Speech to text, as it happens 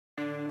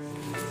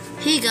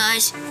Hey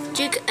guys,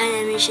 Duke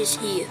Animations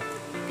here.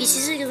 This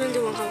is a given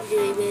to one of the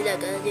way that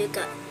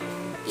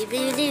if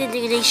you did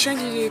the show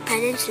you the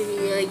patterns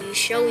you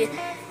show it.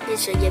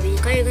 This is a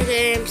kind of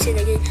games and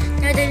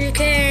another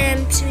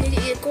camps with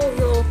the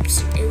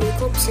co-ops and the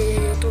cops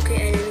and Torki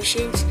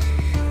animations.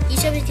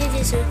 Each of it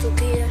is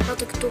how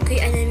to Torki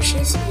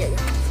animations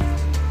together.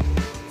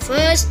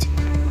 First,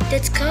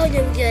 let's count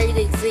them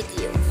the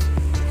video.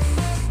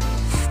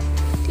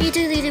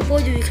 The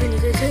board we can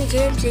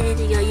games and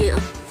the idea.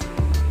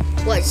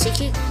 What,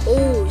 second?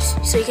 Oh,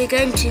 so you can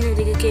continue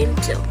the game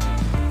so.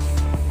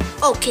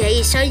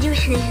 Okay, so you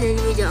can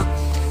video.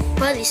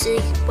 But it's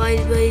by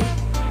the way,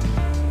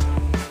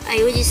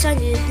 I already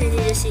started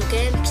the same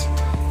games.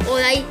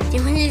 Alright, you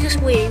can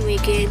just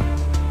wait game.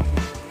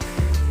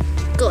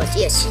 God,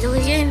 yes, you know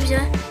the games,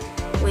 yeah?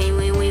 Wait.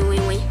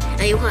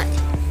 Are you what?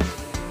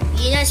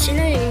 Yes, you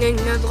know,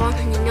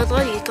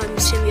 another you can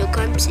see your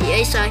games,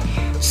 yes,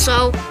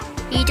 so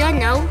you don't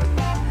know.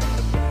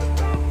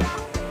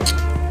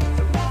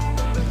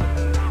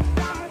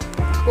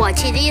 What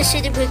did you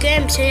see the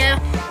games here?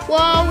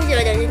 Wow, you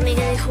don't make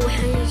any whole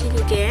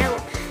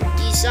game.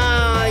 These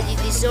are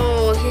games.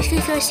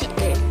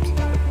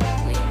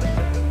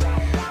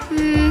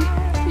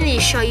 Let me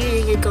show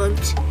you the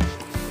games.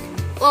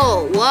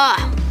 Oh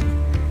wow!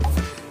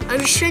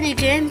 I'm showing the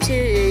games.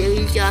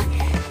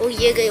 Oh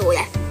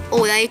yeah.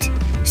 Alright,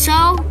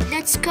 so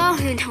let's go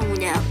home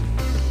now.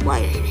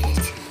 Wait a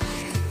minute.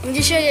 I'm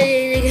just showing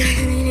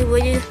you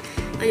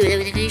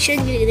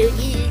the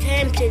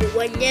games to the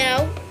one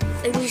now.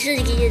 I'm just going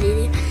to get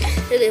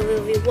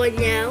it one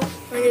now.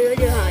 I'm going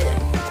to do harder.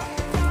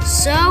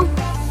 So,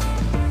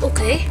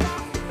 okay.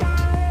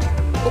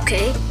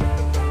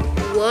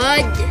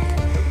 Word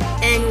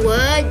and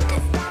word.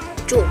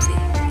 Jordy.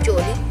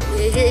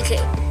 We're going to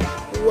get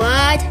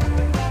word.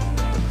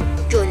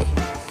 Jordy.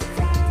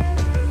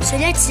 So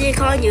let's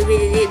take on your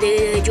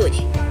video,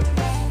 Jordy.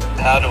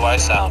 How do I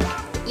sound?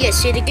 Yes,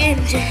 see the game.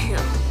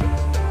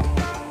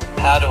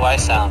 How do I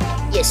sound?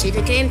 Yes, see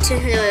the game.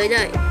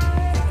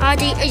 I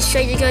think I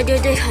tried to go do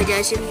the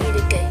hardest in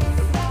the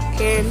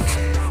game.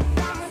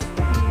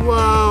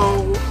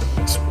 Wow.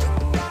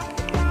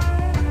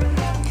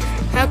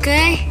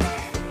 Okay.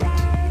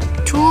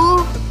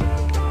 Two.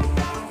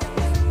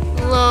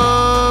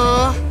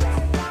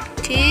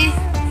 T.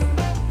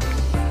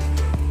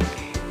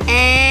 A.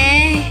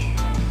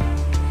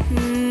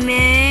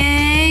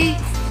 May.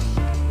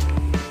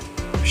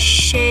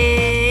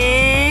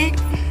 Shake.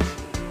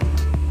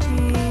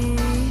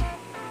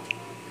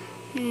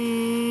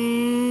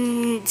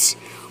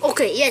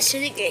 Okay, yes,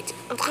 het gaat.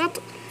 Het gaat.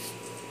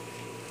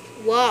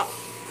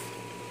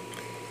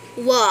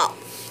 Wow.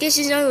 This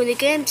is all the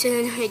games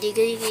and I did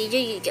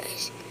you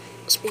guys.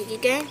 Speak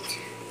again.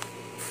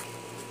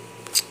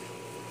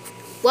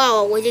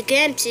 Wow, what the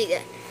games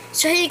again.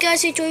 So hey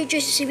guys, if you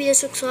enjoyed this video,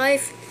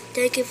 subscribe.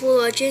 Thank you for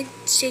watching.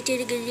 Stay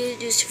tuned to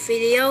this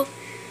video.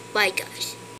 Bye guys.